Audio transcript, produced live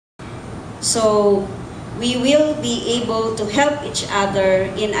So we will be able to help each other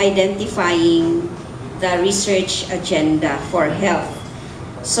in identifying the research agenda for health.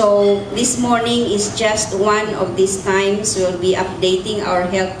 So this morning is just one of these times we'll be updating our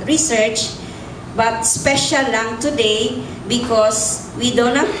health research, but special lang today because we do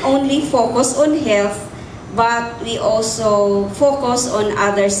not only focus on health, but we also focus on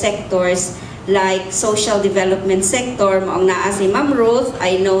other sectors like social development sector. Maong naa si Ma'am Ruth,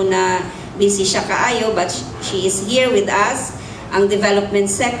 I know na busy siya kaayo, but she is here with us. Ang development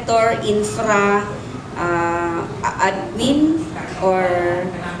sector, infra, admin, or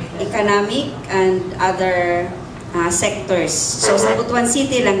economic, and other sectors. So sa Butuan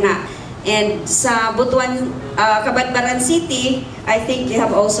City lang na. And sa Butuan, Kabadbaran City, I think we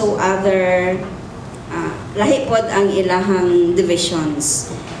have also other lahi pod ang ilahang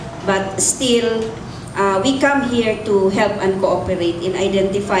divisions. But still, we come here to help and cooperate in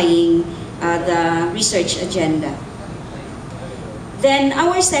identifying the research agenda. Then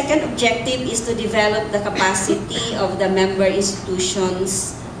our second objective is to develop the capacity of the member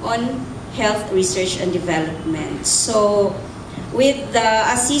institutions on health research and development. So with the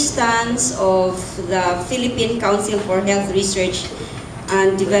assistance of the Philippine Council for Health Research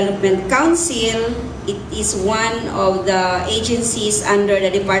and Development Council, it is one of the agencies under the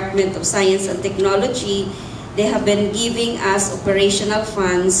Department of Science and Technology. They have been giving us operational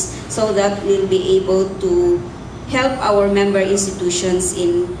funds so that we'll be able to help our member institutions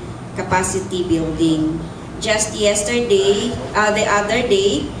in capacity building. Just yesterday, the other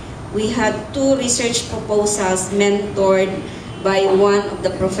day, we had 2 research proposals mentored by one of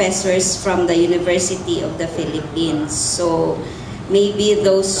the professors from the University of the Philippines. So maybe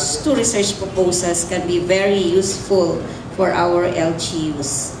those 2 research proposals can be very useful for our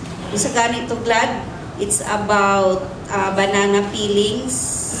LGUs. Isa ganito glad, it's about banana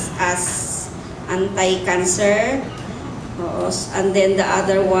peelings as anti-cancer. And then the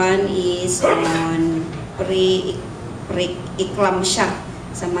other one is on pre-eclampsia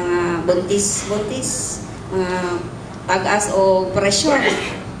sa mga buntis, tagas o pressure.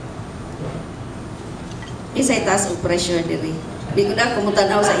 Isa'y taas o pressure diri. Di ko na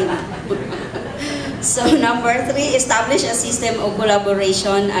kumutanaw sa iba. So number 3, establish a system of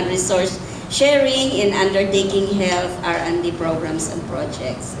collaboration and resource sharing in undertaking health R&D programs and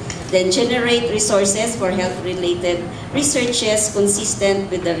projects. Then generate resources for health-related researches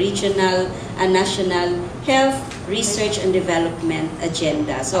consistent with the regional and national health research and development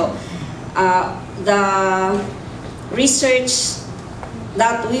agenda. So the research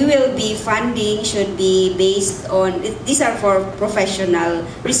that we will be funding should be based on, these are for professional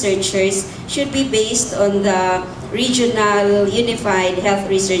researchers, should be based on the regional unified health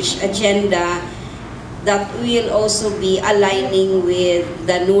research agenda that will also be aligning with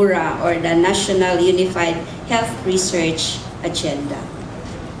the NURA or the National Unified Health Research Agenda.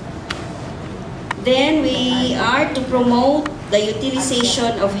 Then we are to promote the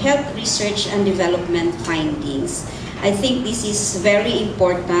utilization of health research and development findings. I think this is very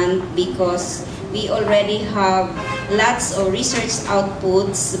important because we already have lots of research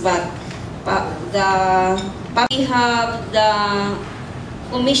outputs, but we have the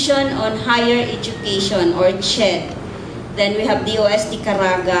Commission on Higher Education, or CHED. Then we have DOST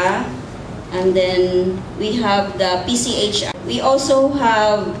Caraga, and then we have the PCH. We also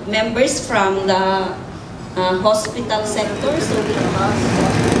have members from the hospital sector. So we have